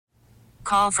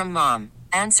call from mom.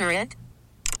 Answer it.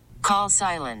 Call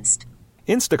silenced.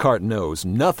 Instacart knows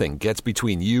nothing gets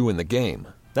between you and the game.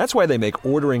 That's why they make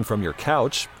ordering from your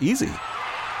couch easy.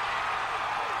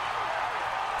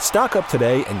 Stock up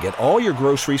today and get all your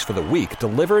groceries for the week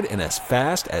delivered in as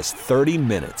fast as 30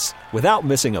 minutes without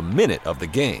missing a minute of the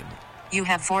game. You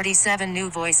have 47 new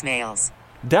voicemails.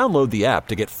 Download the app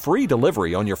to get free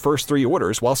delivery on your first 3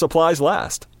 orders while supplies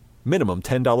last. Minimum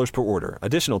 $10 per order.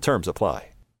 Additional terms apply.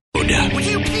 Would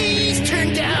you please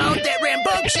turn down that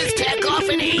rambunctious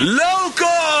cacophony?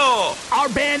 Local! Our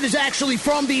band is actually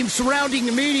from the surrounding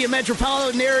immediate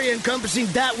metropolitan area encompassing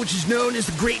that which is known as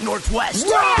the Great Northwest.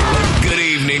 Good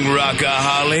evening,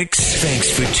 rockaholics.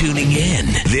 Thanks for tuning in.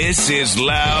 This is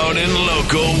Loud and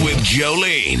Local with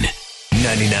Jolene.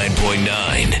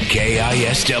 99.9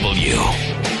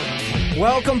 KISW.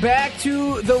 Welcome back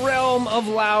to the realm of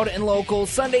Loud and Local.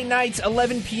 Sunday nights,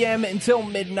 11 p.m. until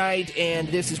midnight, and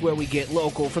this is where we get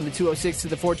local from the 206 to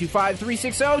the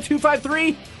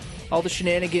 425-360-253. All the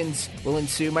shenanigans will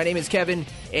ensue. My name is Kevin,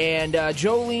 and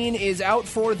Jolene is out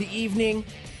for the evening.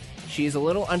 She is a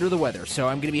little under the weather, so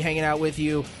I'm going to be hanging out with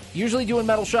you, usually doing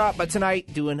Metal Shop, but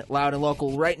tonight doing Loud and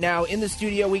Local. Right now in the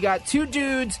studio, we got 2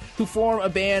 dudes who form a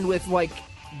band with, like,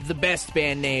 the best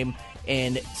band name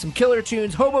and some killer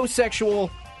tunes.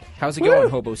 Hobosexual. How's it going,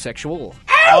 Hobosexual?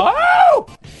 Oh!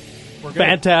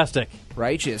 Fantastic.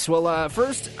 Righteous. Well,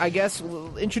 first, I guess,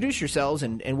 introduce yourselves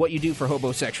and what you do for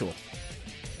Hobosexual.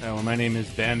 Well, my name is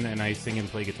Ben, and I sing and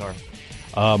play guitar.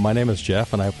 My name is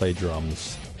Jeff, and I play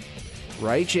drums.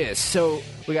 Righteous. So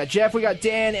we got Jeff, we got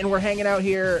Dan, and we're hanging out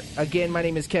here. Again, my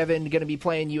name is Kevin. Going to be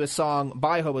playing you a song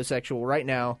by Hobosexual right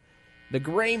now. The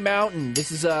Gray Mountain.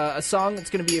 This is a song that's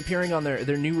going to be appearing on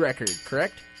their new record,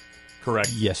 correct?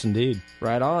 Correct. Yes, indeed.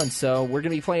 Right on. So we're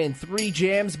going to be playing 3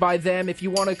 jams by them. If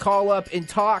you want to call up and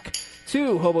talk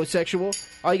to Hobosexual,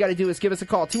 all you got to do is give us a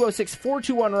call.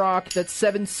 206-421-ROCK. That's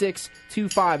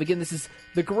 7625. Again, this is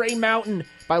The Gray Mountain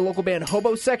by local band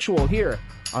Hobosexual here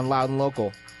on Loud and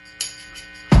Local.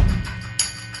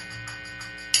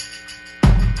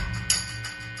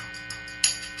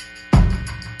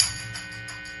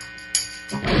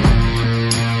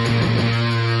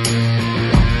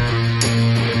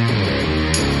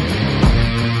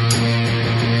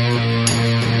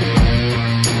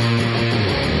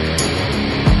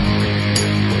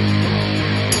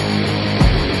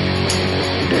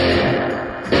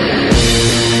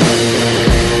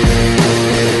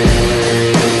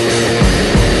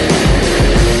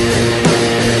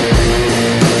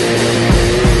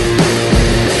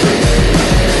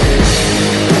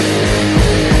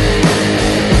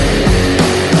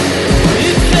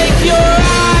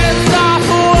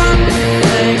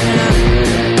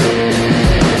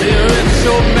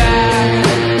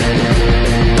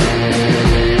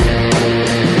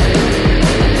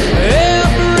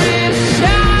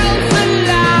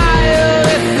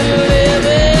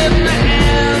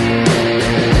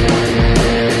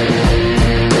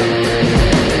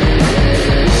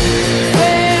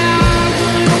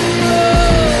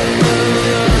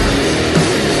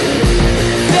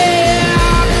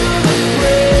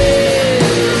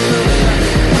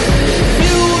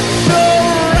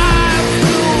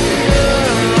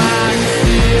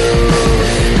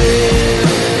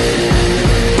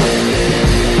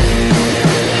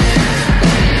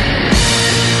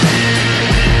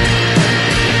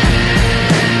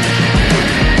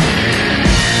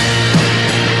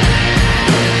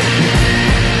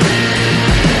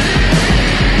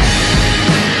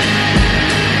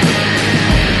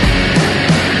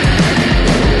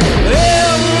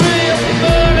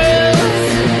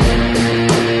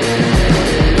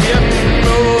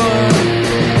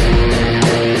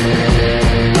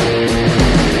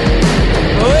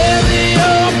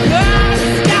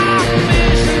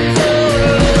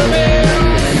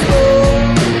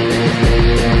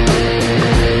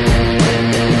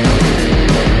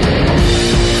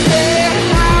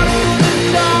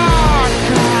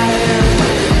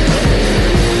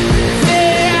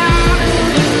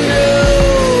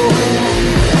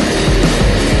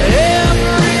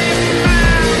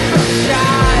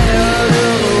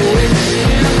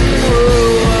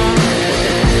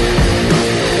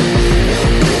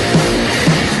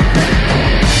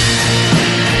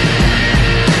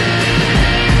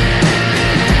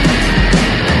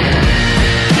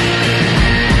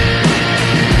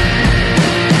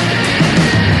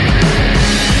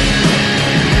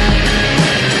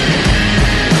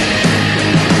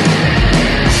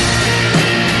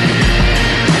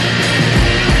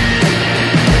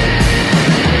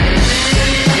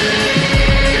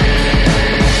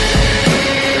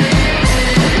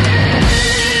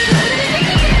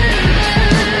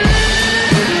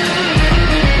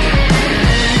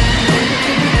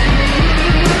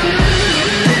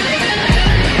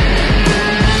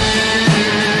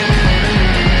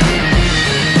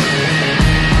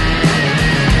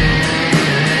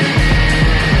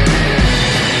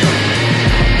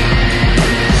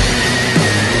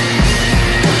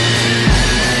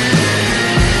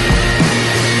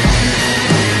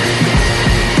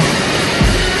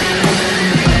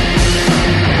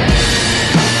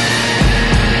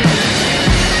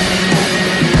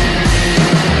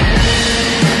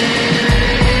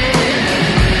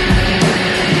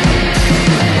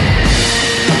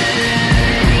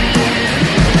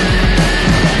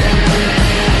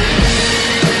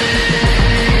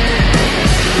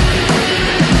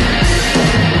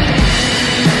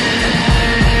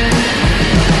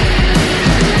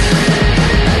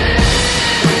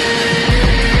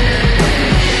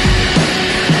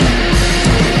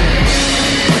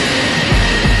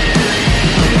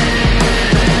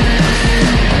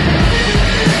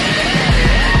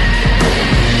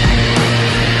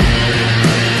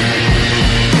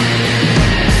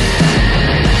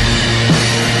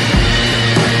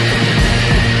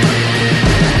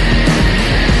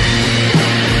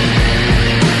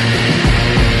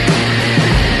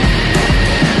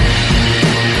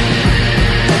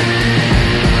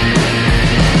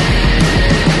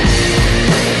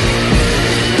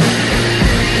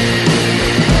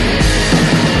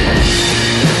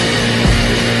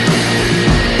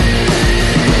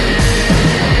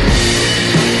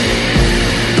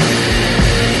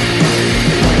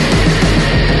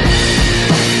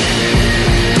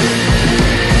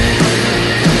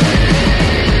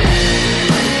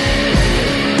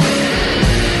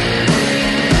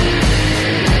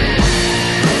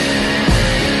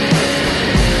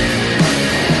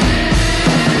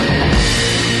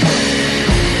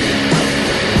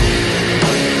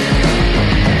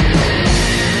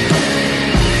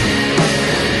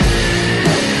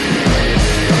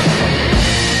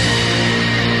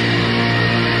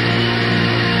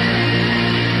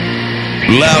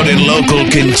 Loud and Local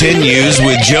continues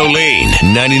with Jolene,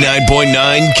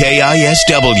 99.9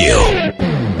 KISW.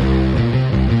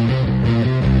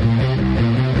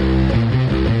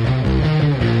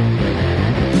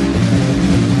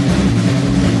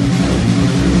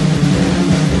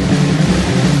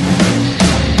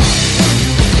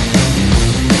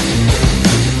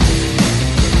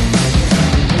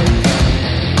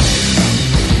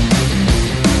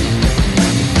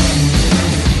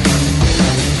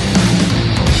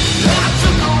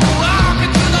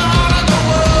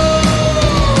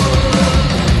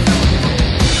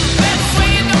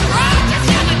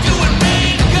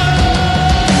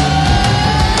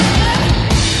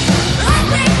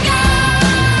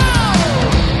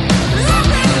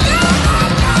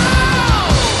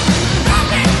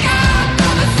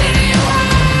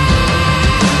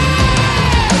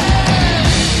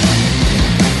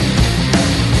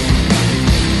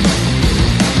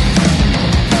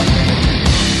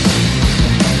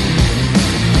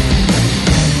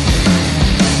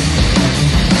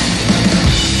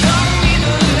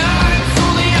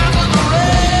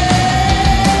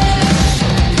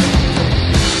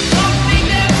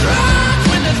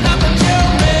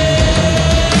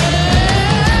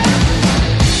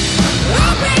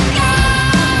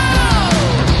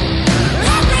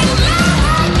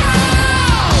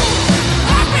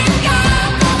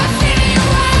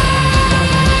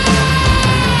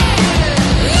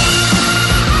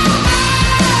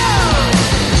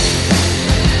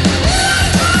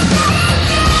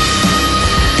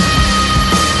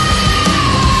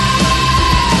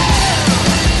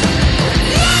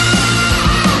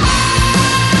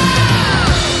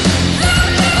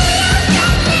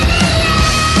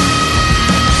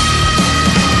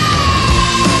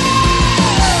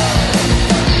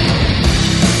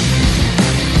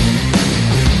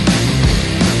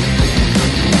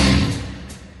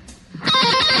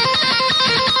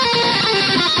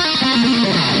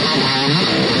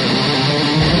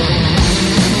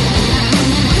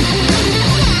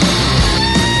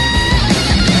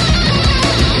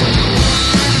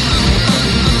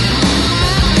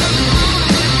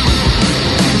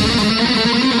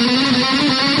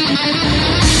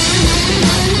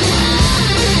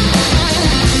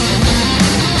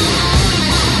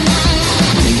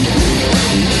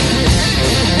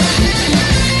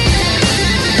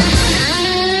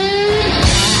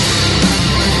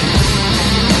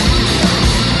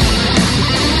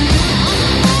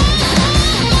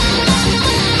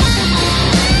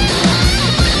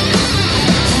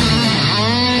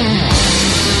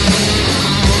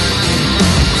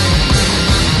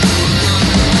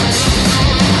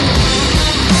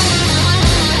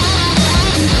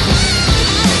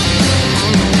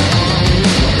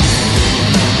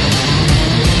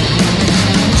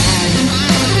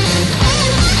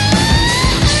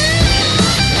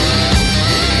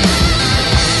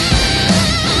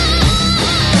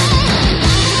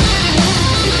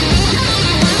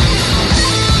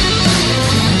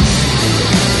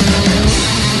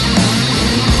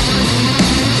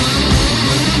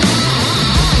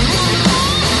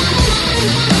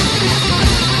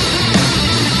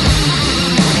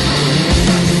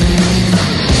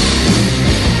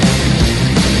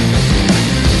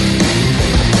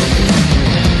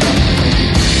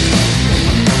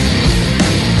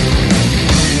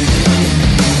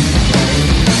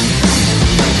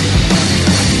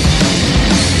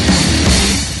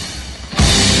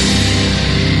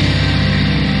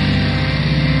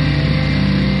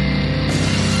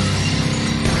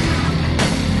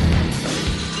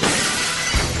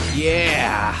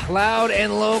 Loud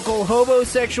and Local,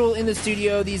 Hobosexual in the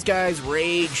studio. These guys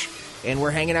rage, and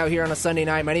we're hanging out here on a Sunday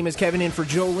night. My name is Kevin, in for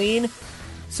Jolene.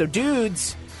 So,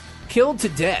 dudes, Killed to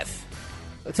Death.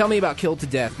 Tell me about Killed to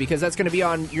Death, because that's going to be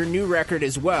on your new record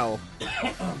as well.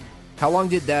 How long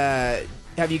did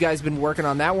have you guys been working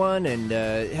on that one, and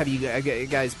have you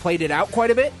guys played it out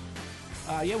quite a bit?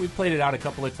 Yeah, we've played it out a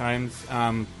couple of times.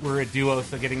 We're a duo,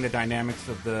 so getting the dynamics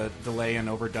of the delay and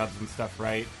overdubs and stuff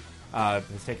right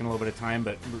has taken a little bit of time,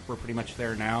 but we're pretty much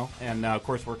there now. And, of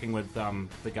course, working with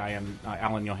the guy,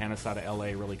 Alan Johannes out of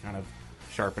L.A., really kind of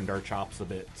sharpened our chops a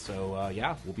bit. So,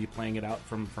 yeah, we'll be playing it out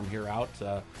from here out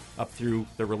up through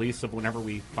the release of whenever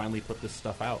we finally put this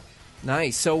stuff out.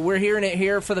 Nice. So we're hearing it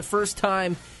here for the first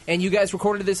time, and you guys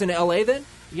recorded this in L.A. then?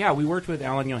 Yeah, we worked with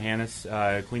Alan Johannes,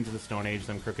 Queens of the Stone Age,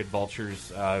 them Crooked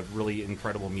Vultures, really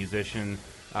incredible musician.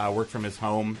 Worked from his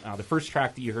home. The first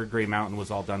track that you heard, Grey Mountain,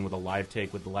 was all done with a live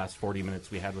take with the last 40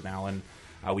 minutes we had with Alan.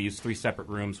 We used 3 separate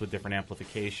rooms with different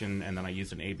amplification, and then I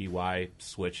used an ABY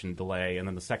switch and delay, and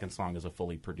then the second song is a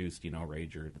fully produced,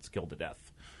 rager that's Killed to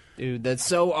Death. Dude, that's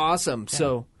so awesome. Yeah.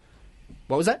 So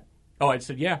What was that? Oh, I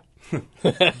said yeah.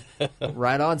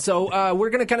 Right on. So we're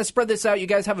going to kind of spread this out. You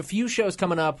guys have a few shows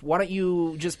coming up. Why don't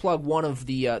you just plug one of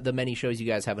the many shows you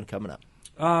guys have coming up?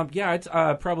 Yeah, it's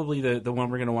probably the one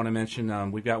we're going to want to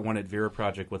mention. We've got one at Vera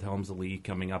Project with Helms Ali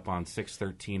coming up on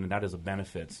 6/13, and that is a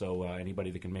benefit. So anybody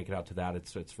that can make it out to that,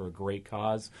 it's for a great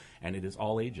cause, and it is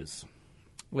all ages.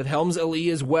 With Helms Ali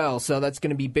as well, so that's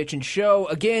going to be Bitchin' Show.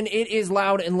 Again, it is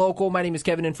Loud and Local. My name is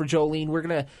Kevin, in for Jolene. We're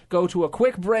going to go to a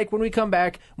quick break. When we come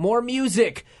back, more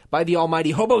music by the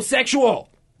almighty Hobosexual.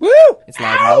 Woo! It's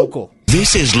Loud and Local.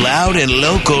 This is Loud and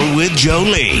Local with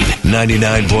Jolene.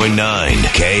 99.9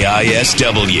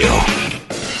 KISW.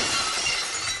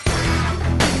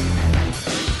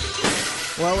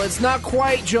 Well, it's not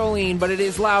quite Jolene, but it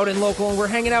is Loud and Local, and we're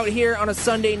hanging out here on a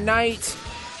Sunday night.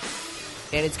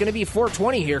 And it's going to be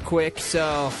 4:20 here quick,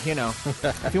 so, you know,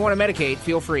 if you want to medicate,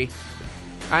 feel free.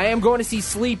 I am going to see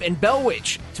Sleep and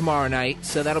Bellwitch tomorrow night,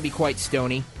 so that'll be quite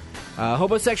stony.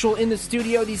 Hobosexual in the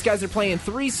studio. These guys are playing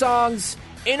 3 songs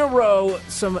in a row,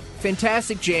 some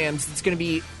fantastic jams. It's going to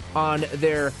be on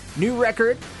their new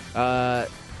record.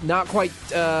 Not quite,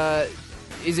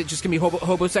 is it just going to be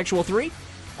Hobosexual 3?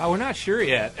 We're not sure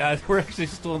yet. We're actually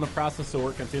still in the process of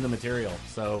working through the material,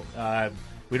 so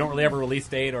we don't really have a release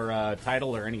date or a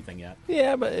title or anything yet.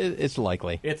 Yeah, but it's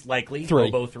likely. It's likely. 3.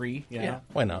 Hobo 3. Yeah.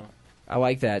 Why not? I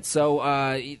like that. So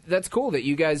that's cool that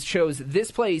you guys chose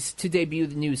this place to debut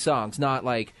the new songs. Not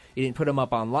like you didn't put them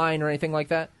up online or anything like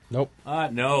that. Nope.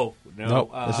 No.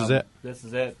 Nope. This is it. This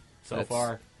is it so That's-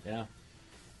 far. Yeah.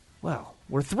 Well,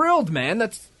 we're thrilled, man.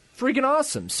 That's freaking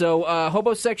awesome. So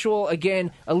Hobosexual,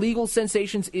 again, Illegal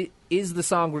Sensations is the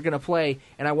song we're going to play.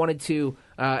 And I wanted to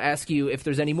ask you if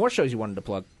there's any more shows you wanted to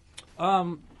plug.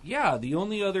 Yeah, the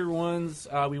only other ones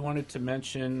we wanted to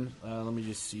mention, let me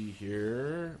just see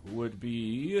here, would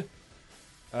be,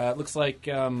 it looks like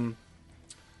on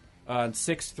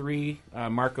 6/3,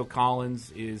 Marco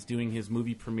Collins is doing his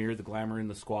movie premiere, The Glamour and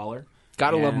the Squalor.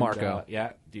 Gotta love Marco.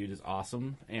 Yeah, dude is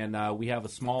awesome. And we have a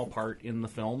small part in the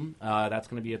film. That's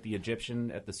going to be at the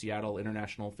Egyptian at the Seattle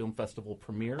International Film Festival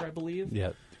premiere, I believe.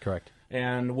 Yeah, correct.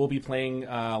 And we'll be playing,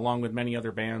 along with many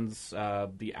other bands,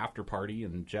 the after party.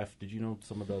 And Jeff, did you know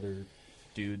some of the other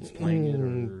dudes playing it?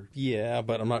 Or? Yeah,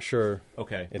 but I'm not sure.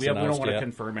 Okay, It's we don't announced want to yet.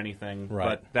 confirm anything,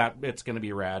 Right. but it's going to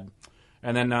be rad.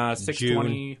 And then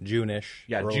 6/20, June-ish.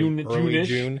 Yeah, early, June-ish.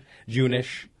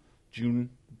 June-ish.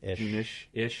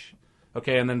 June-ish.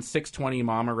 Okay, and then 6/20,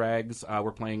 Mama Rags.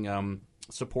 We're playing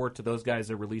support to those guys.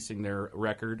 They're releasing their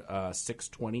record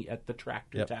 6/20 at the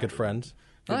Tractor Yep, Tavern. good friends.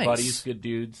 Good Nice. buddies, good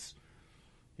dudes.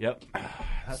 Yep.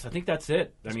 I think that's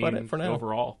it. I mean, about it for now.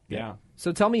 overall, yeah.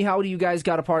 So tell me, how do you guys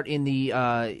got a part in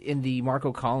the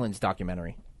Marco Collins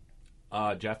documentary?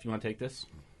 Jeff, you want to take this?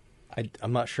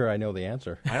 I'm not sure I know the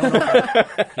answer. I don't know.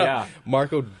 Yeah,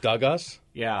 Marco dug us?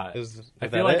 yeah. Is I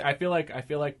that feel like it? I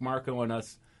feel like Marco and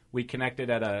us, we connected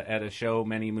at a show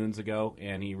many moons ago,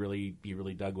 and he really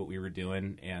dug what we were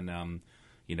doing, and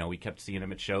we kept seeing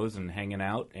him at shows and hanging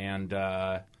out, and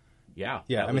yeah.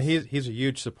 Yeah, I mean, he's a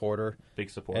huge supporter. big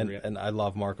supporter. And, yeah. and I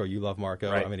love Marco. You love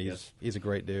Marco. Right, I mean, yes. he's a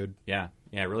great dude. Yeah,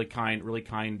 really kind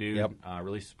dude. Yep.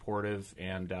 Really supportive,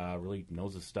 and really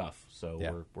knows his stuff. So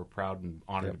Yeah. we're proud and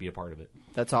honored to be a part of it.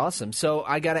 That's awesome. So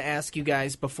I got to ask you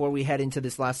guys before we head into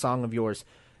this last song of yours,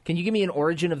 can you give me an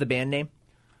origin of the band name?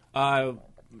 No,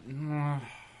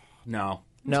 No?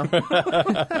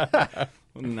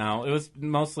 no. It was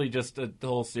mostly just a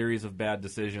whole series of bad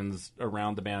decisions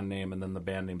around the band name, and then the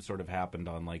band name sort of happened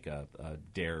on like a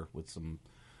dare with some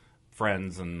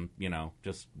friends, and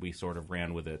just we sort of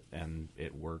ran with it, and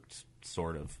it worked.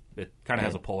 Sort of. It kind of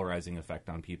has a polarizing effect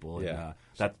on people, and Yeah.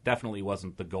 that definitely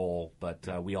wasn't the goal. But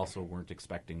we also weren't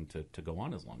expecting to go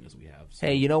on as long as we have. So.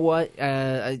 Hey, you know what?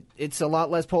 It's a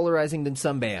lot less polarizing than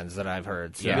some bands that I've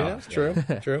heard. So. Yeah. It's true.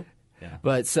 True.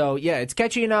 But so, yeah, it's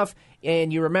catchy enough,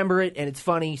 and you remember it, and it's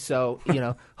funny. So,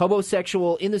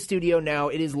 Hobosexual in the studio now.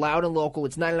 It is Loud and Local.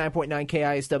 It's 99.9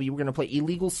 KISW. We're going to play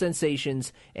Illegal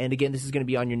Sensations, and again, this is going to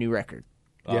be on your new record.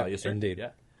 Yeah, Yes, sir. indeed. Yeah.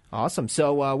 Awesome.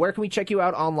 So, where can we check you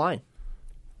out online?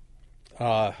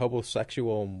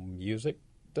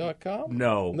 Hobosexualmusic.com?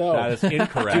 No, No. that is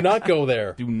incorrect. Do not go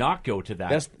there. Do not go to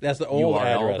that. That's the old URL.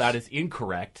 address. That is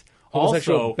incorrect.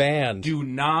 Hobosexualband. Also, do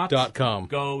not .com.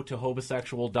 go to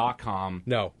hobosexual.com.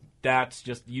 No. That's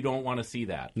just, you don't want to see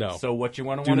that. No. So what you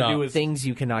want Do to not. do is... Things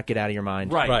you cannot get out of your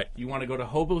mind. Right. Right. You want to go to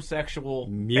hobosexual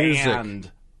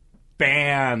Music.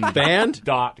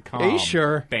 band.com. Are you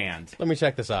sure? Band. Let me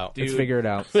check this out. Let's figure it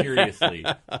out. Seriously.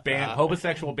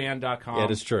 Hobosexualband.com. Yeah,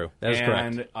 it is true. That is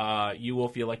correct. And you will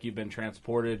feel like you've been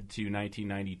transported to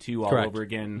 1992 all Correct. over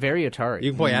again. Very Atari.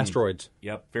 You can play Asteroids.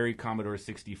 Yep, very Commodore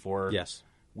 64. Yes.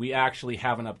 We actually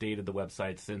haven't updated the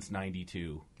website since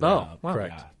 '92. Oh, wow.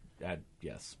 Correct.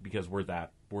 Yes, because we're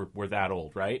that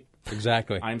old, right?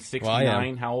 Exactly. I'm 69. Well, I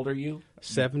am. How old are you?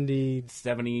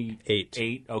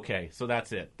 78. Okay, so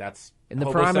that's it. That's In the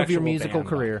prime of your homosexual musical band.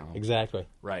 career. Exactly.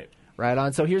 Right. Right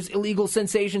on. So here's Illegal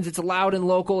Sensations. It's loud and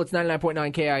local. It's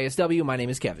 99.9 KISW. My name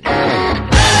is Kevin.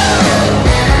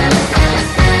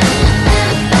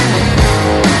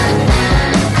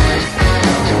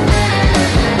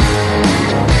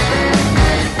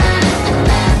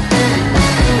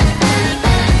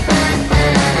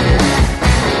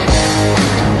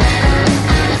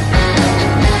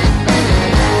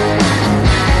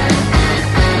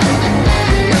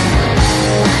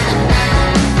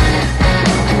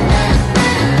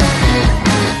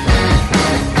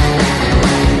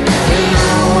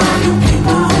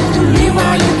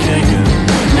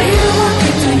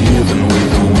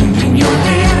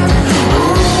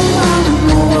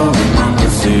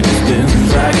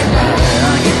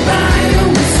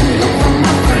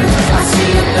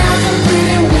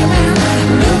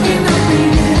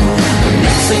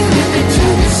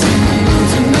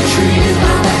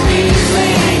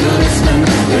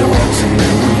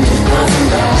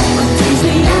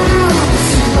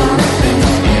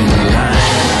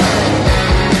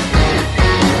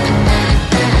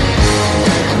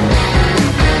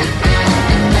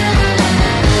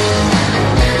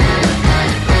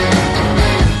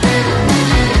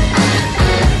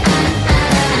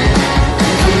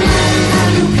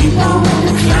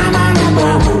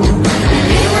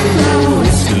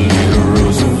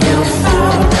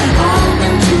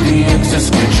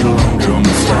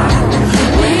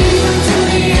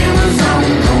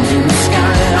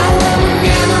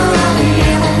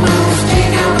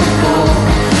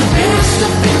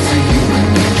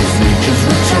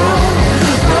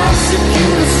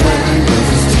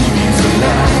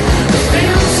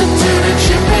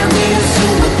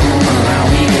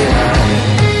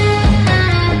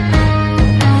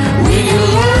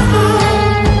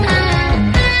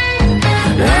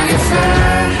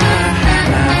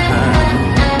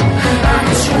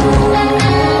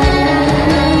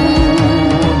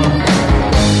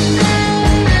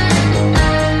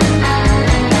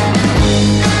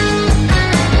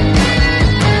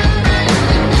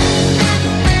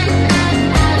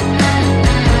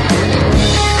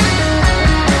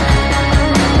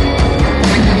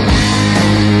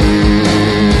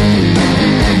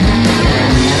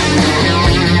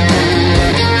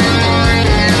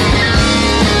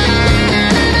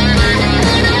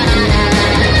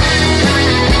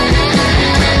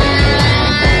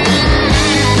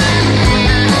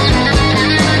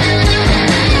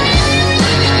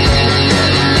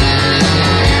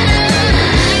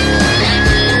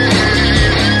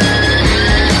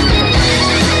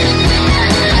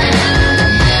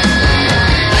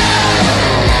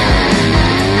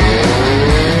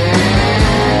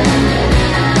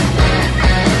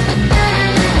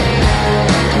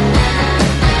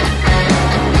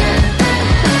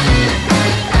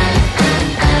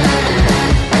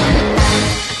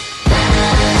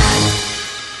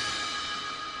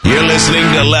 Listening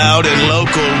to Loud and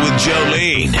Local with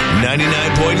Jolene,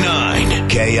 99.9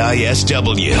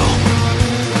 KISW.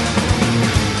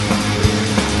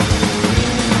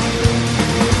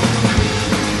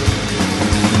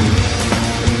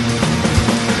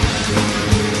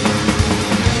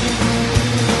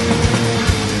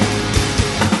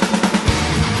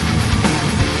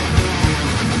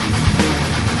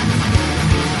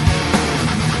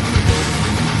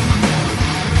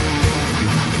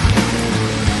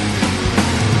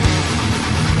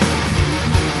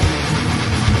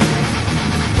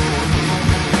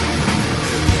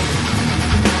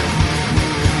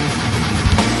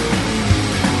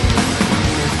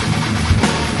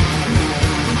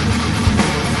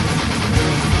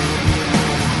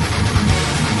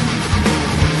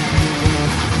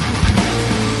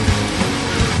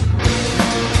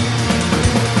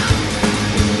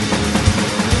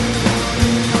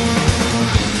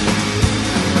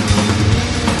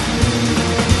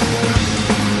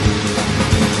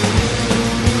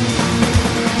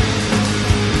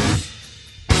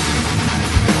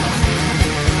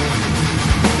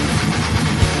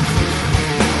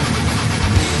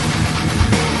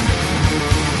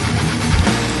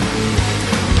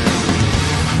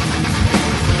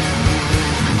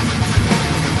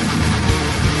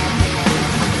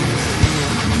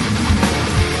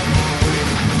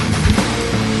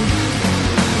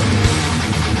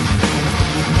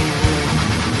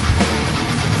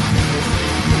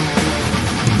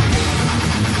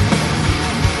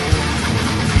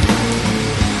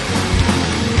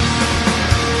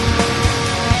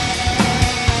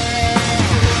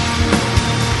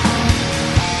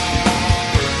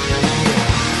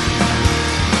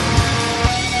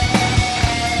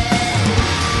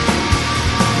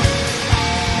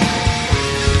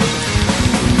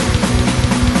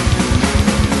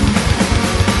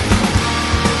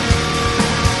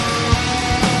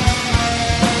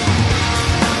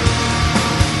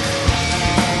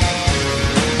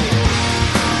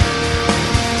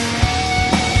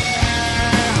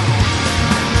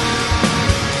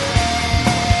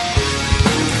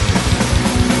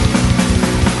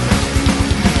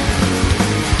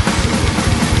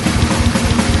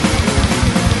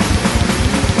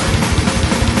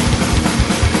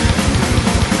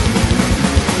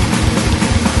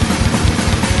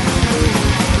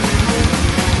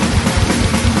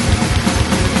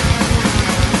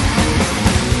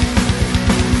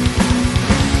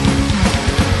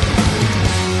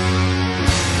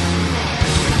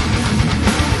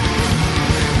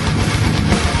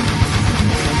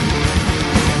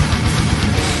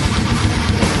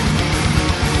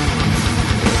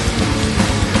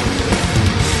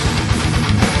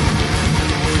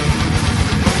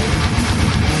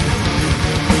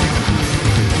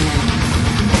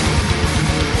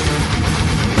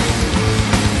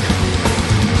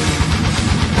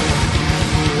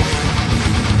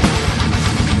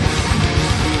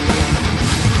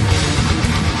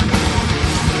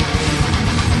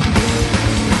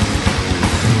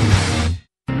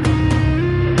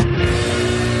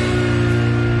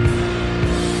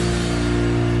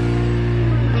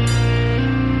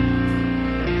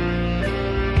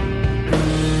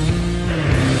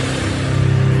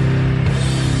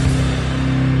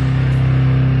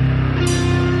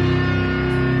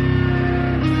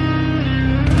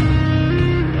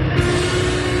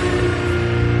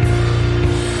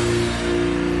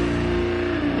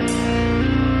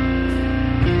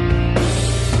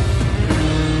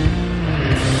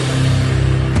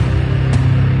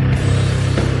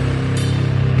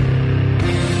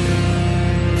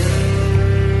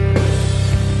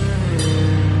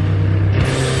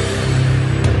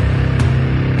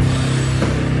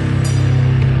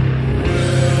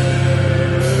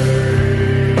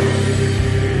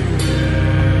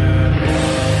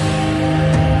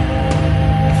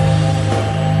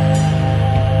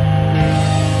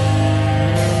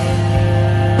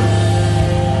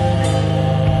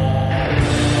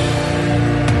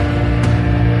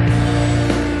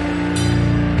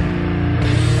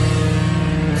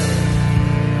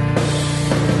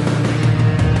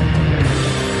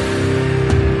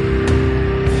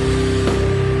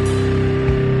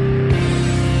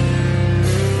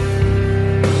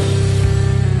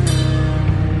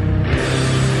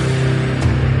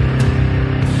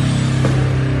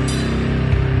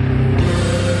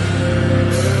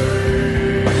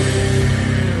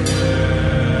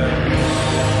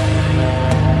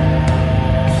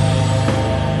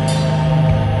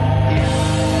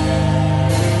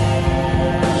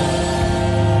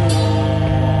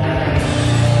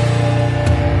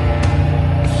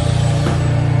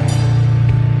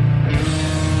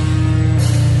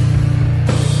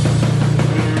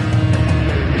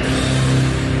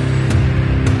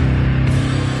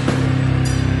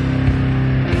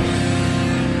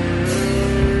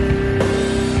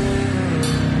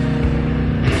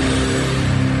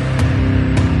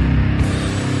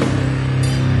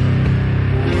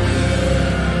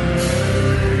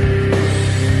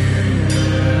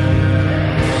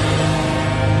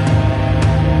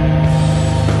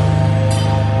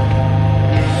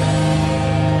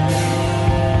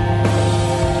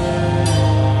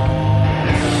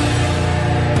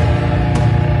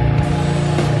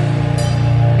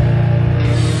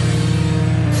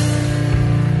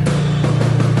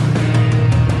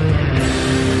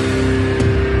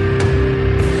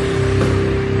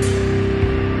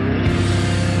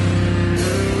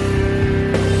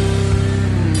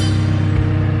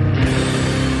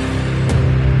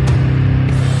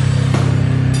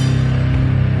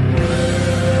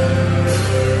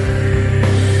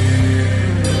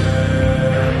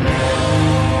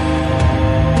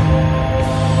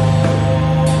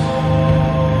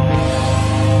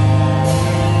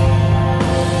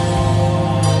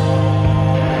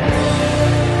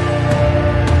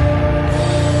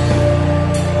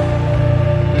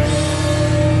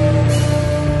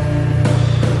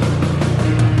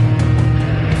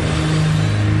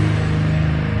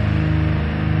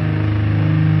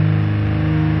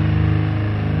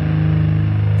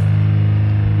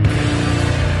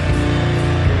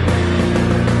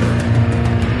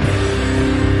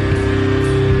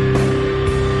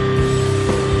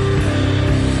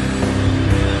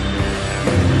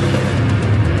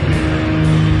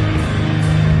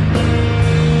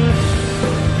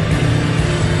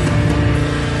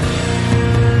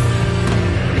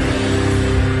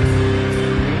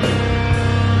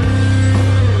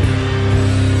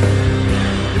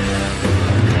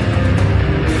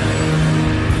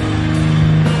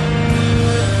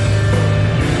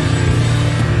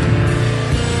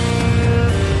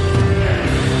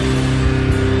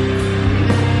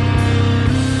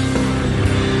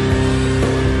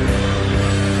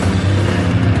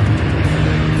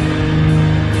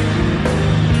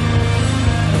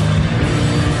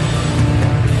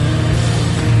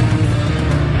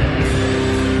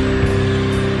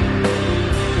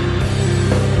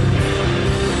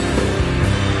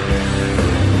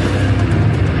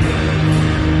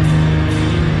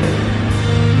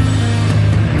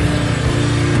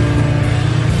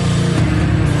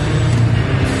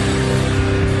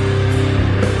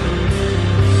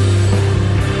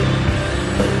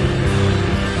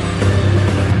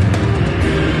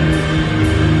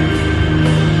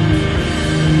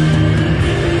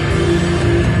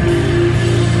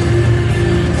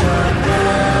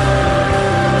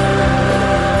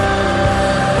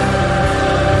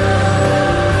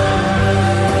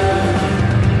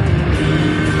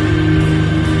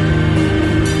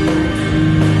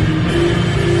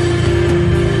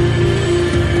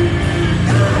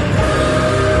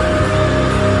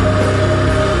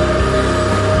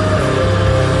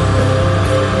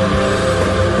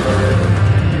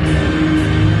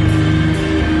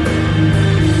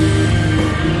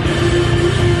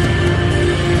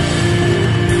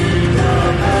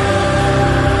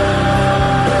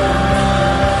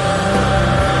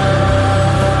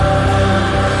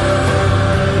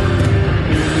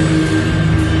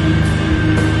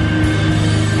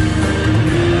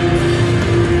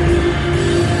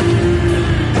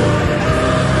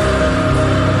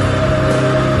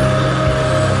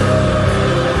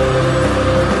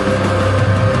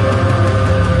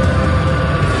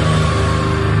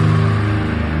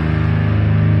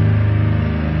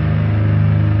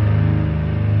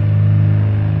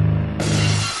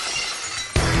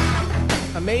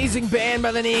 band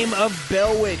by the name of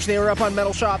Bellwitch. They were up on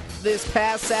Metal Shop this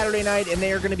past Saturday night, and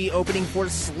they are going to be opening for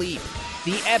Sleep.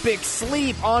 The epic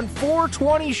Sleep on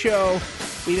 420 show.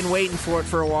 We've been waiting for it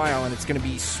for a while, and it's going to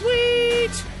be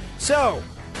sweet. So,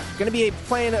 going to be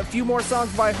playing a few more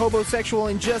songs by Hobosexual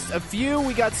in just a few.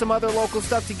 We got some other local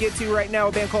stuff to get to right now.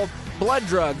 A band called Blood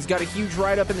Drugs got a huge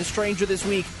write-up in The Stranger this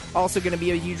week. Also going to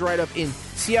be a huge write-up in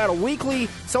Seattle Weekly.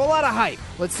 So a lot of hype.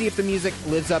 Let's see if the music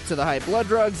lives up to the hype. Blood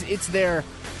Drugs, it's their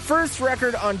first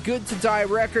record on Good to Die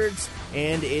Records,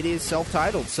 and it is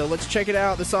self-titled. So let's check it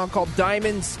out. The song called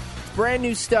Diamonds. Brand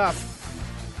new stuff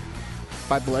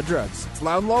by Blood Drugs. It's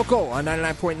Loud and Local on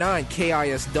 99.9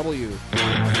 KISW.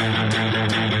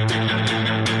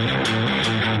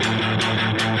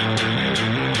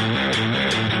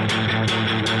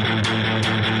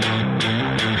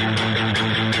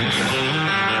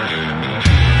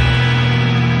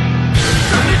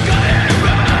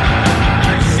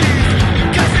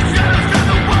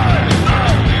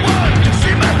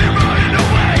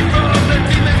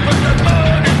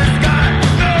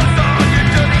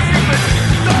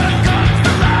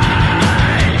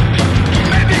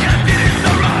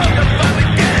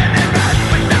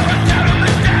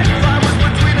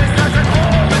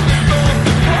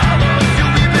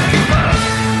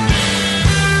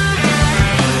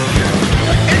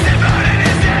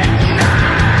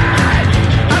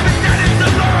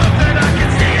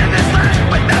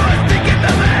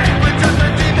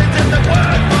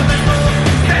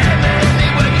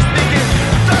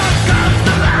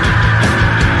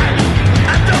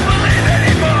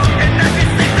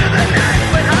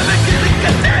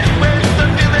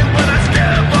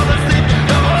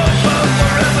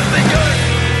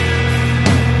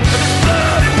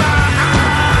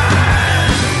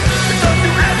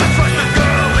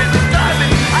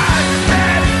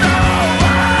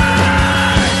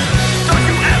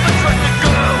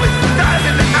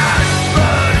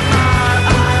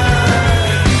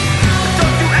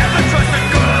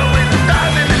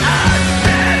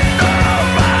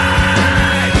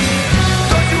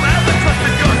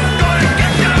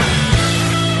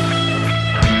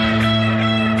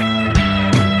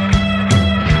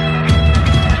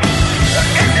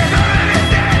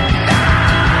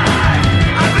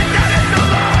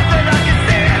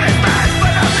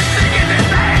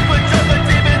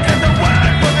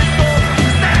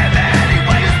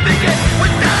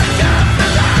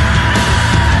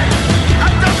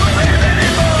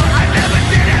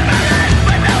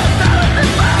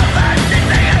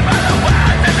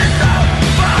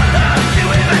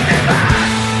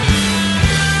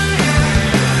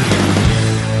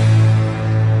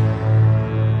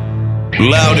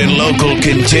 Loud and Local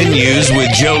continues with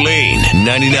Jolene,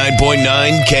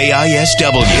 99.9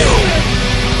 KISW.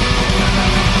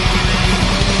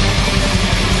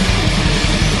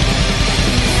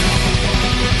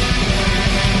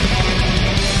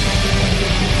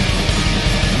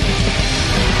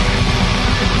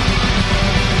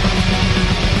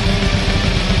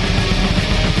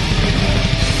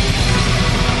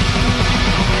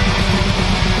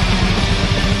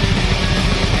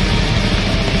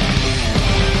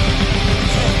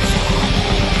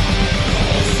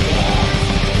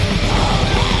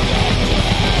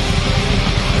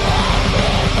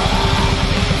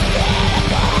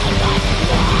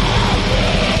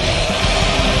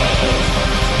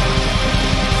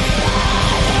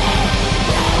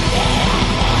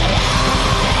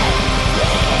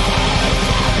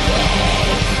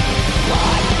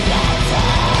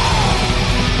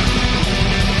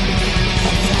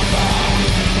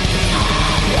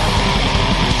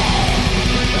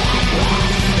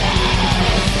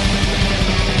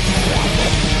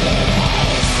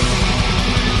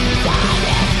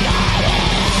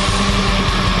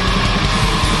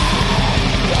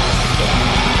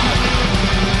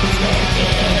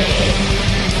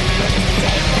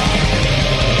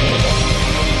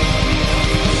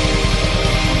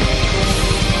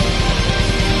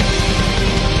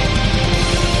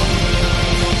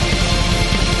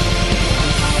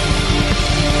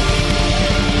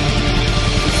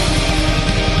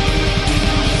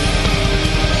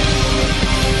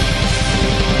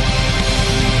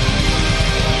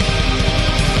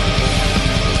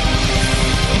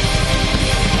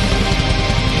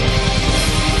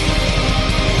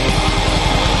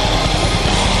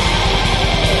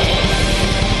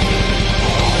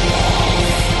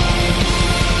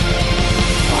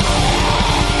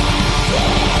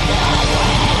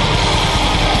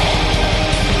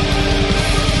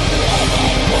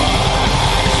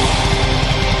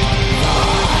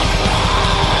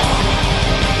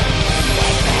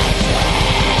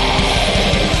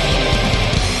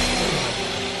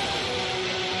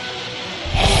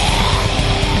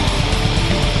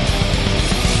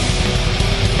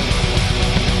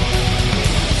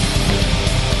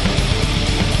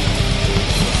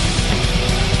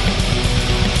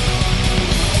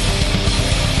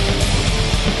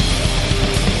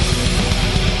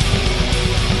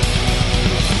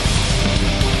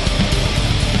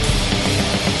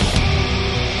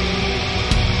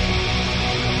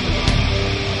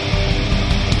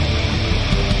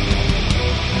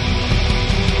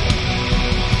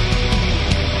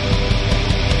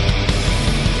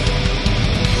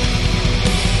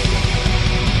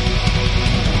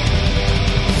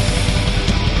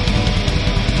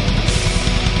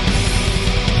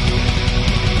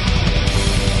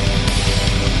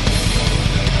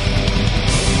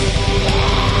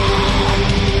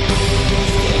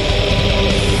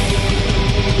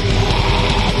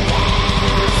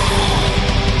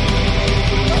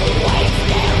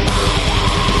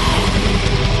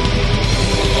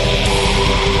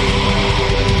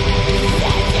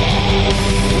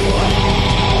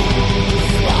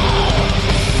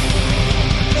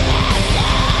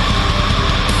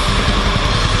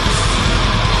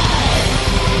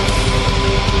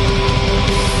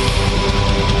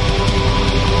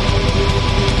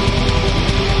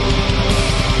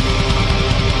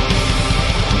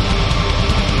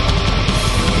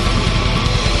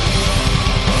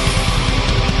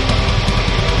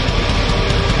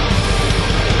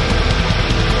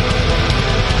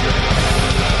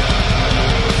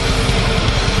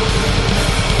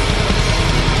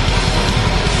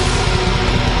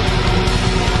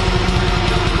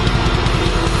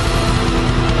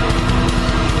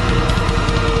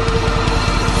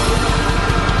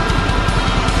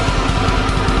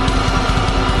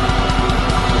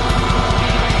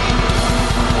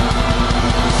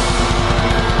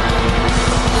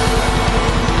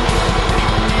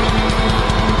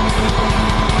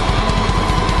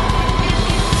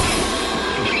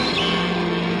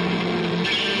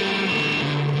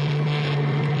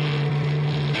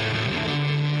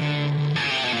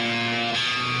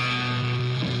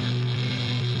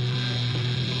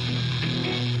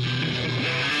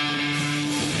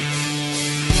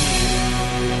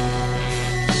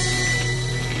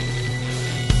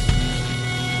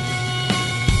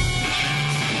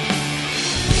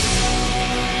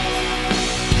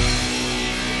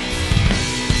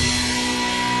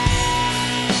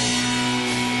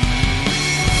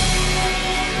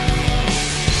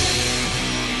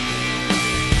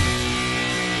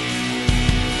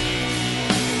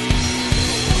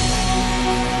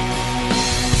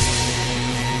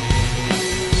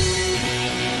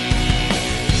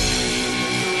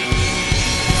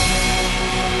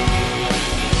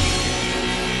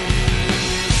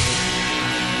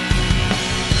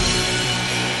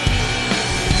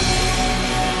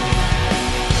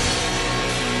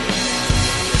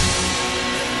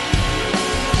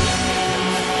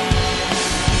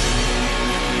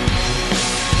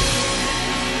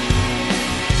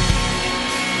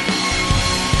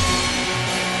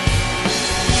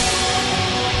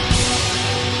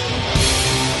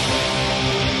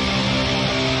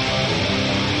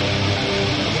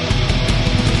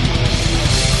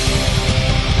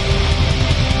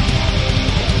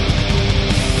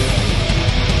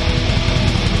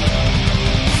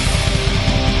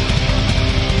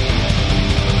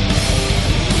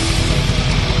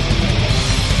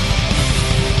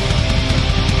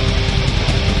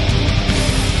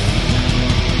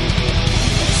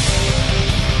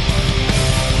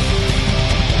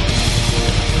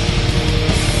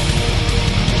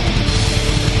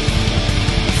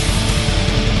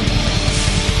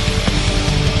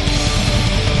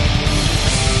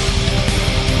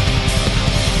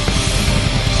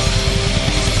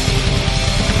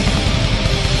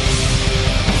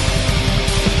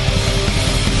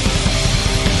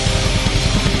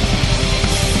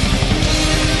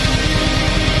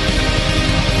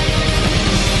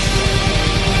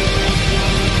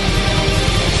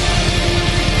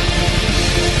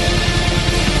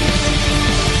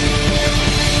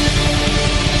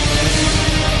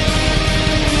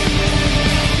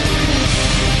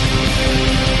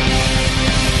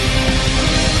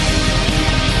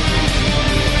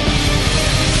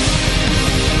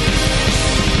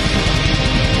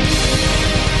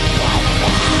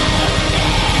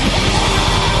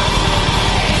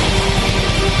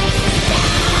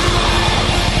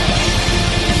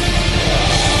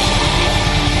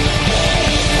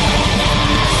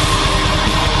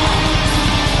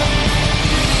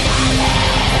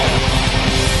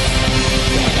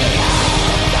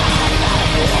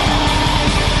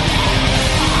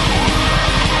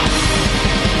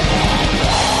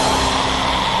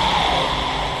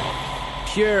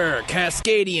 pure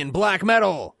Cascadian black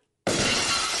metal.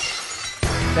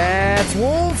 That's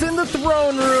Wolves in the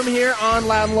Throne Room here on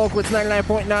Loud and Local. It's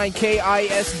 99.9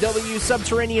 KISW.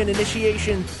 Subterranean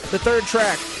Initiation, the third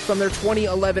track from their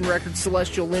 2011 record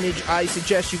Celestial Lineage. I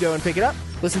suggest you go and pick it up.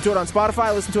 Listen to it on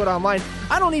Spotify, listen to it online.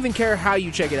 I don't even care how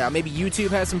you check it out. Maybe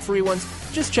YouTube has some free ones.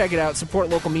 Just check it out, support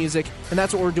local music, and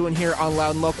that's what we're doing here on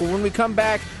Loud and Local. When we come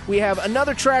back, we have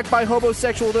another track by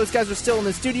Hobosexual. Those guys are still in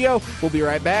the studio. We'll be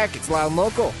right back. It's Loud and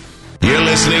Local. You're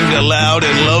listening to Loud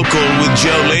and Local with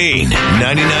Jolene,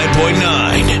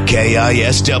 99.9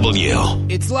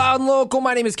 KISW. It's Loud and Local.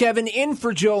 My name is Kevin, in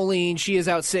for Jolene. She is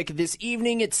out sick this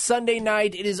evening. It's Sunday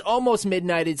night. It is almost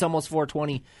midnight. It's almost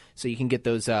 4:20, so you can get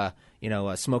those,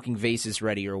 smoking vases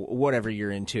ready or whatever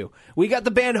you're into. We got the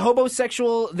band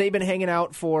Hobosexual. They've been hanging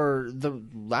out for the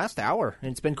last hour, and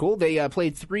it's been cool. They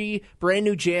played 3 brand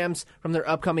new jams from their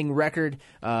upcoming record,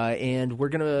 and we're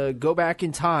going to go back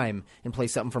in time and play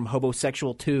something from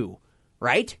Hobosexual 2,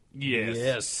 right?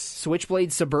 Yes.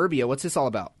 Switchblade Suburbia. What's this all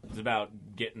about? It's about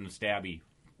getting stabby,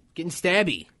 Getting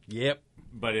stabby. Yep.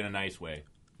 but in a nice way,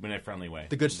 but in a friendly way.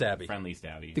 The good stabby. Friendly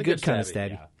stabby. The good kind of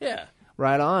stabby. Yeah.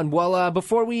 Right on. Well,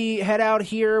 before we head out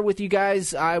here with you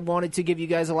guys, I wanted to give you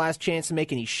guys a last chance to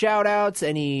make any shout-outs,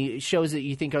 any shows that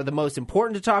you think are the most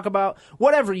important to talk about,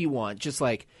 whatever you want. Just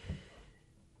like...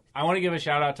 I want to give a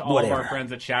shout-out to all of our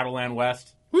friends at Shadowland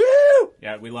West. Woo!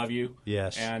 Yeah, we love you.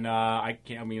 Yes. And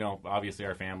obviously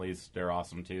our families, they're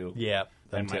awesome too. Yeah,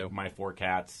 them and too. my 4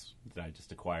 cats that I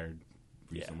just acquired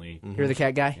recently. Mm-hmm. You're the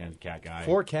cat guy? Yeah, the cat guy.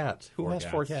 4 cats. Who has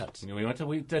 4 cats? We went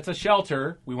to that's a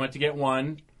shelter. We went to get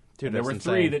one. Dude, and there that's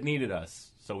were 3 insane. that needed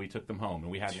us, so we took them home, and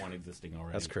we had one existing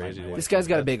already. That's crazy, dude. This guy's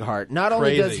got a big heart. Not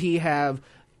only does he have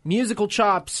musical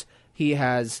chops, he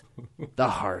has the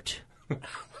heart. I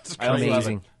also have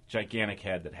Amazing. a gigantic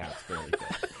head that hats barely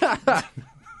fit.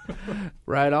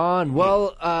 Right on.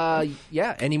 Well,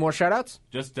 any more shout-outs?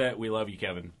 Just that we love you,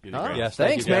 Kevin. You're the greatest. Yes,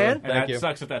 Thanks, thank you, man. Kevin. And Thank that you.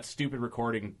 sucks that stupid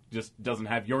recording just doesn't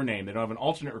have your name. They don't have an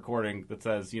alternate recording that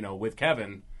says, with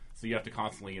Kevin, so you have to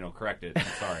constantly, correct it. I'm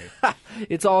sorry.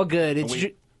 It's all good. And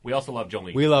It's we also love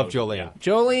Jolene. We love So, Jolene. Yeah,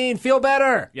 Jolene, feel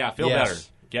better. feel Yes. better.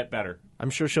 Get better. I'm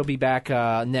sure she'll be back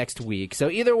next week. So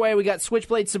either way, we got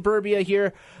Switchblade Suburbia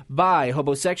here by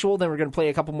Hobosexual. Then we're going to play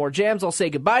a couple more jams. I'll say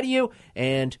goodbye to you,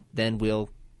 and then we'll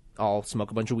all smoke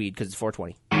a bunch of weed because it's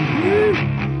 420.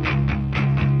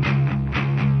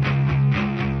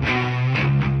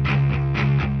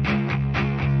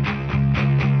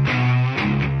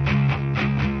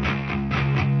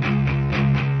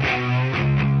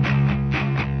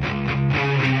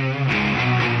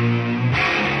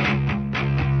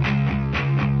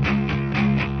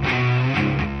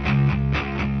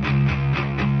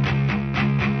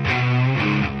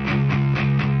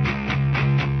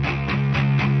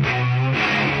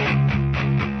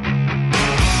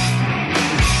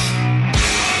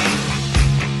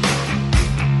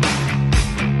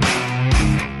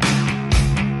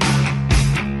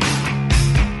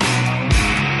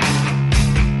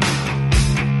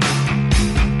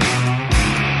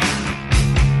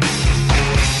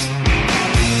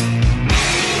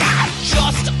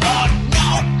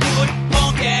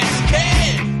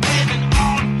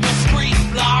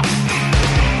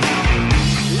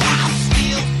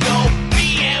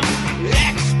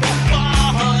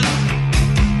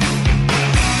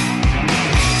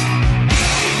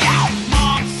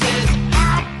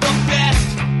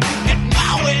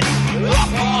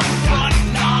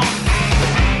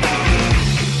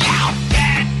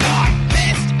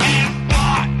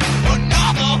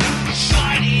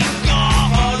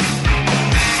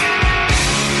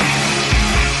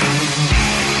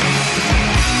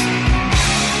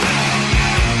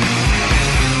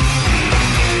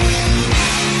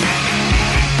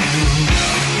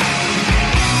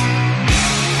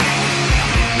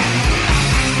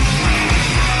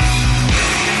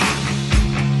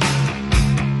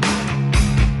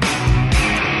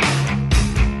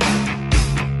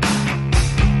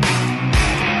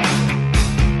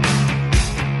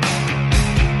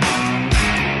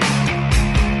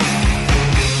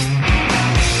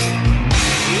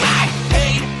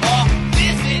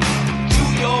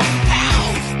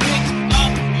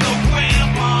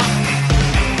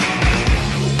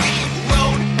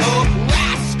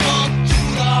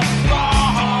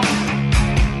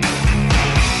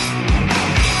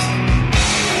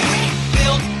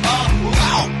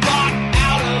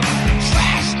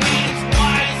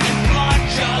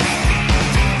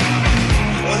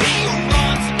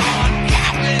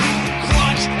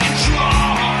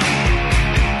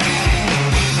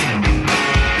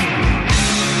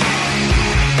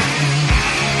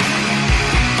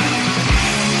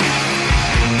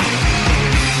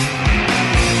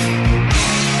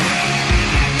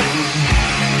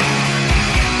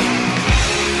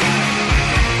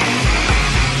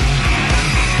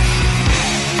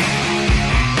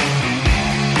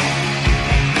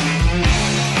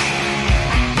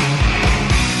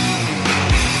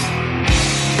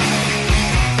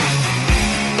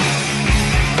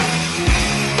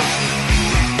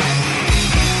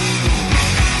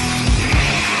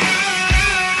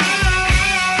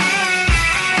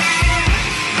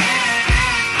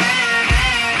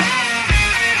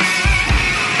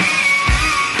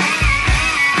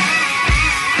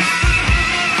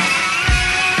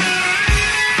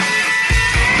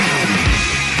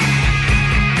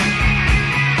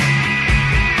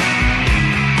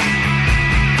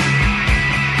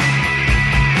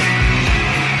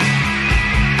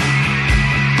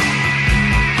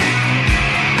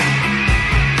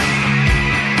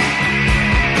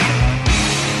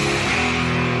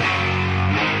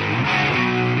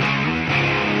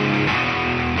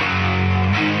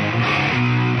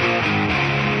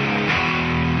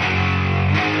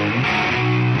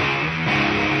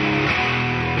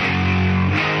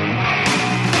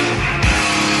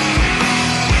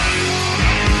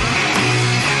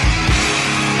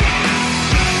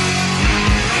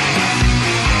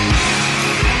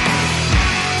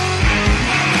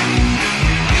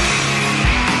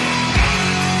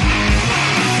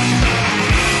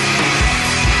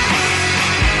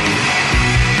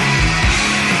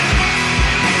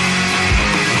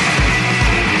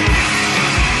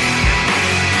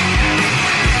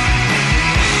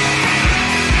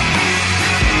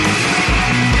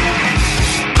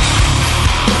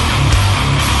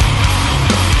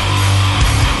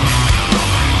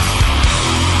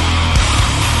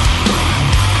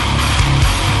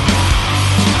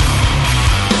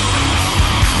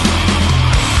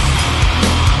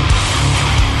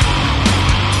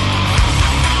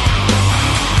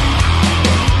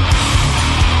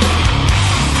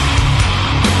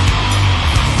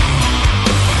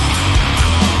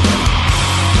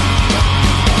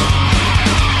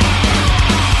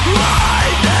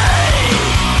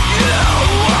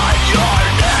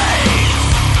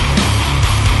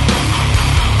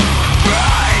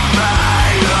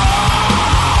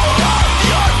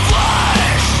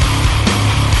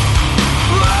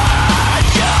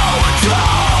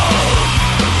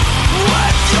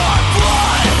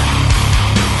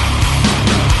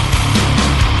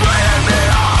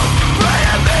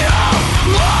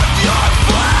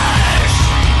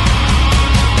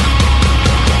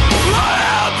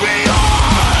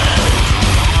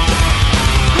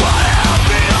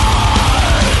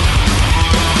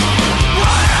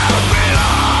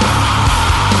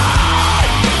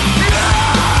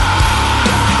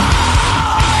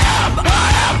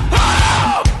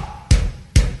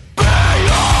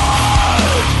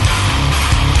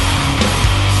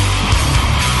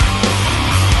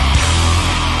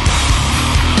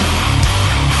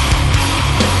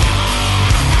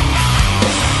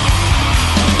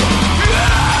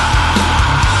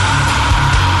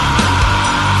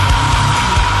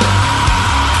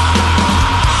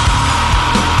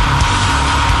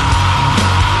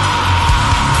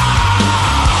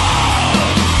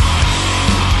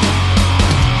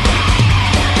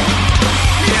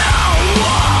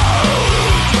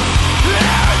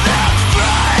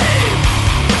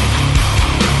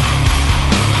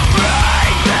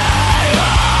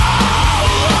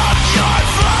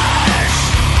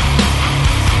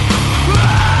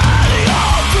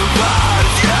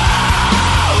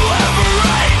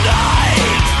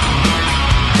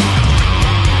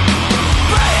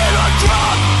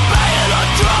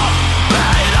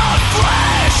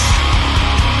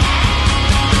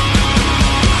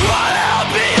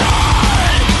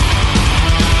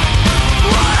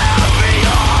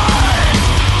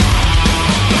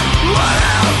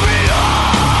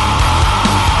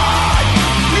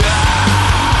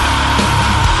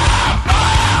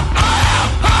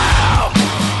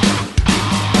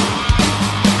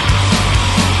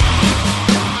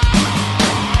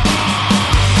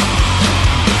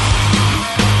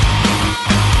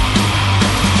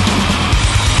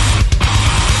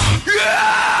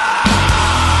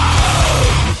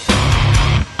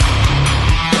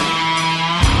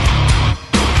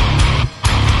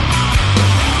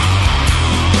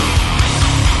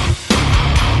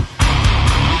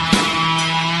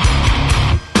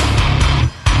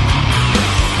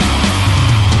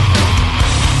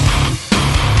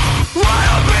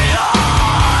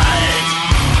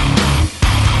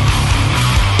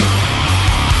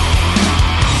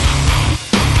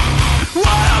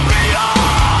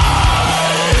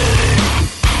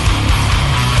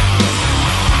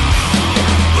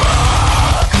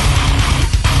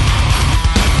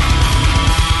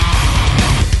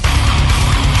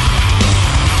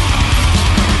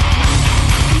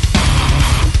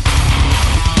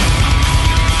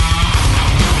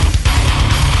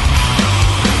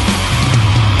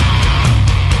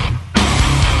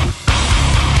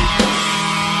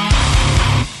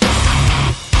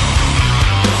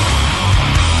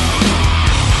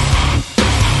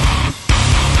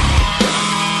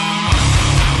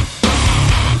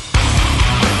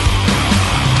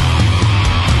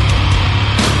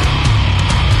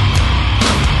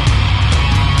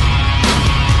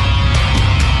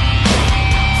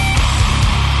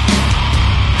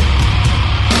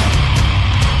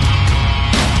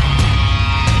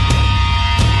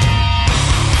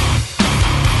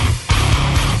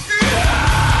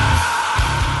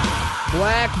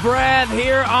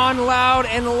 here on Loud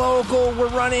and Local. We're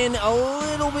running a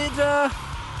little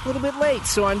bit late,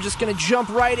 so I'm just going to jump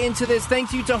right into this.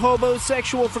 Thank you to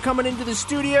Hobosexual for coming into the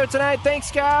studio tonight.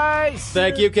 Thanks, guys.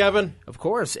 Thank you, Kevin. Of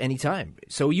course, anytime.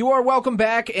 So you are welcome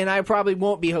back, and I probably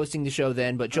won't be hosting the show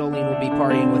then, but Jolene will be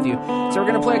partying with you. So we're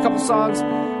going to play a couple songs,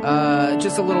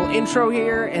 just a little intro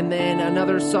here, and then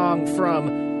another song from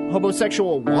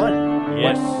Hobosexual 1.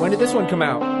 Yes. When did this one come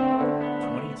out?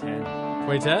 2010.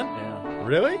 2010? Yeah.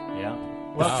 Really? Yeah.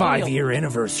 The 5-year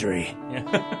anniversary. Yeah.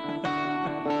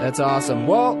 That's awesome.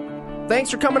 Well, thanks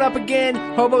for coming up again,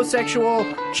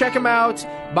 Hobosexual. Check them out.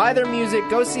 Buy their music.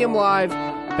 Go see them live.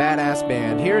 Badass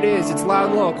band. Here it is. It's Loud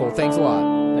and Local. Thanks a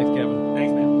lot. Thanks, Kevin.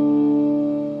 Thanks, man.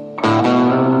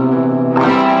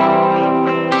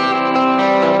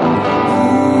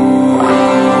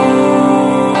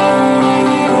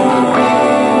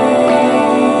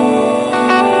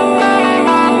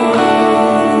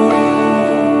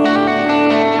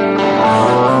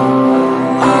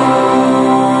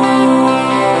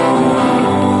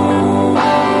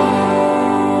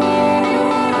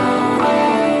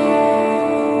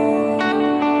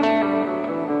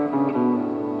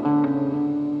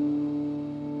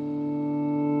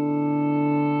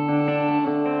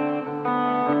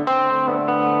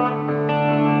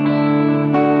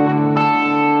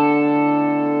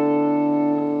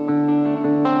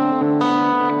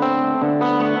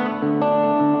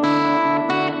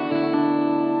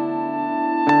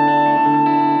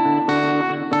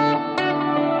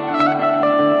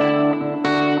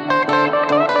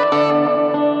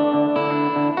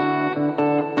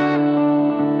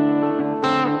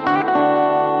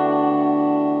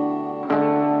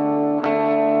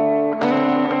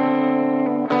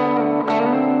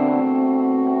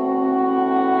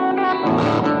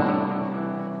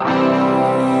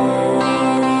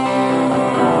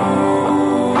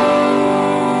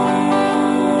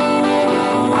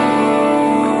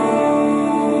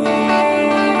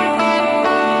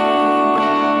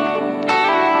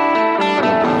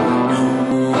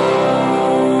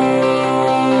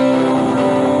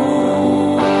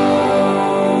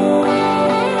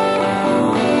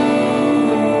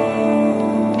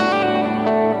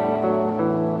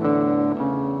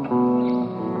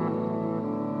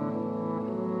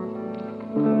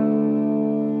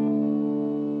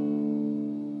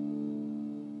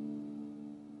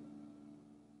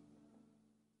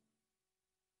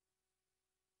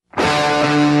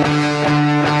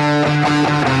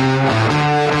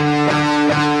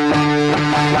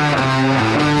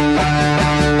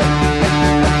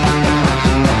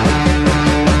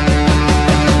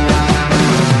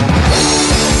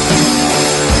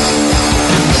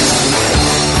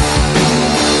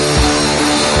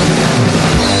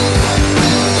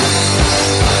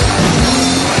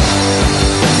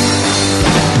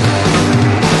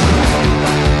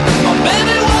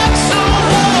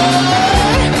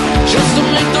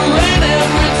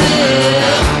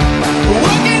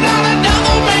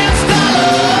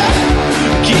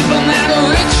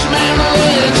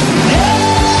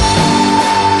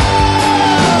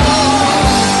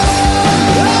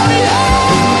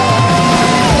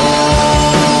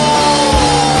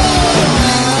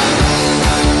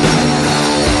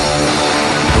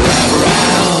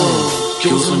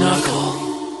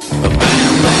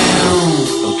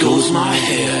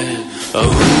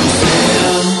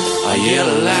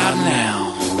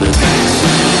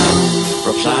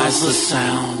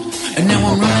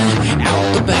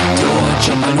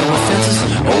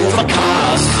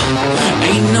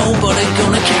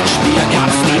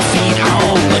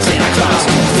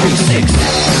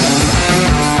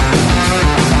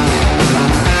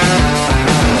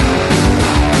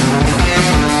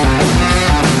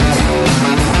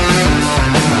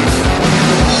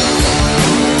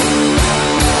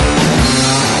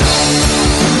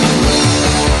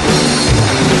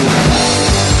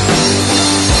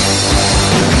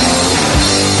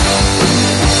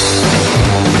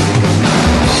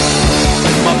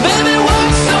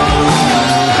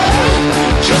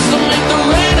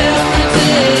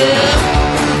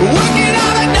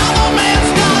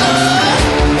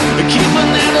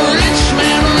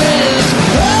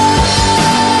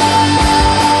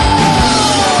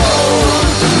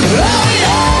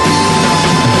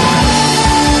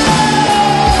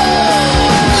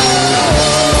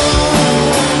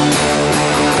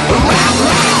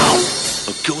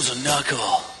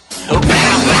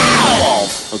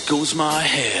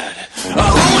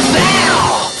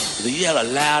 yell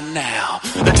aloud now.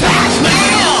 The trash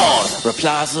man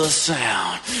replies the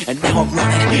sound. And now I'm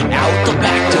running out the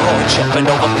back door, jumping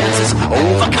over fences,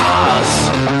 over cars.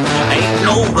 Ain't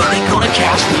nobody gonna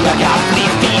catch me. I got 3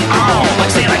 feet on,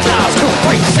 like Santa Claus. 2,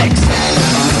 3, 6.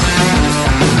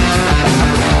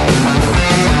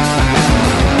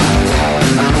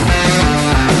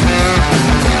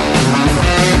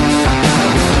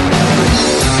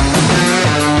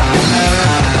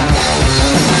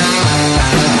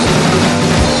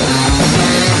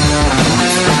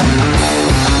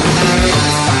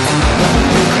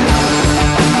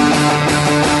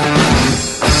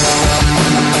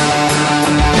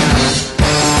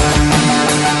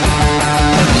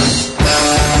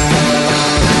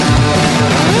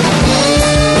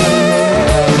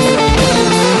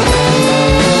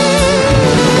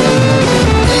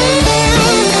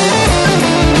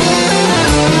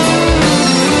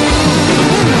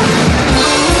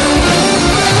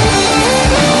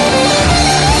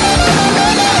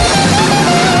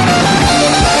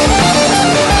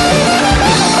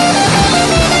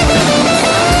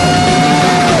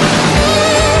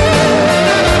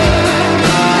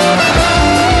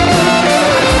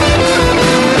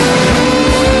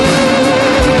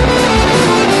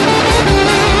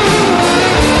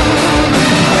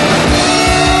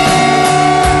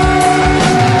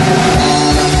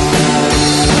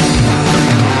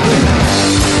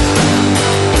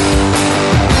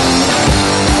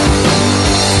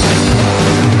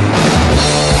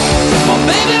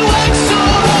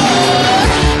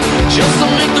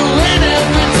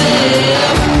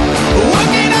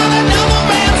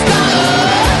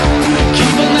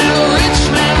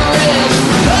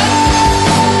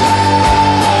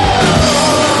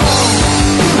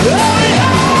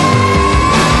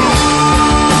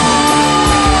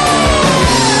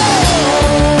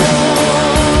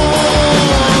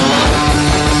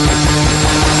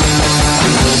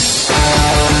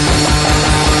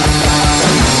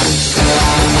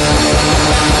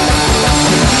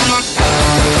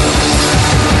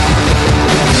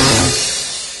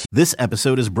 This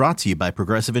episode is brought to you by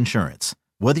Progressive Insurance.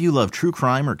 Whether you love true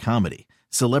crime or comedy,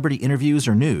 celebrity interviews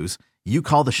or news, you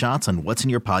call the shots on what's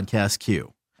in your podcast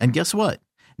queue. And guess what?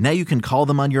 Now you can call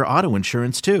them on your auto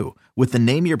insurance too with the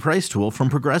Name Your Price tool from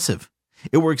Progressive.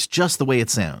 It works just the way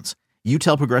it sounds. You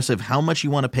tell Progressive how much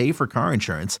you want to pay for car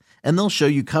insurance, and they'll show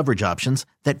you coverage options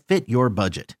that fit your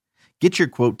budget. Get your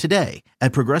quote today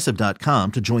at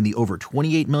Progressive.com to join the over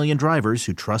 28 million drivers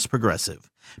who trust Progressive.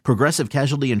 Progressive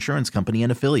Casualty Insurance Company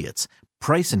and Affiliates.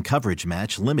 Price and coverage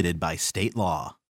match limited by state law.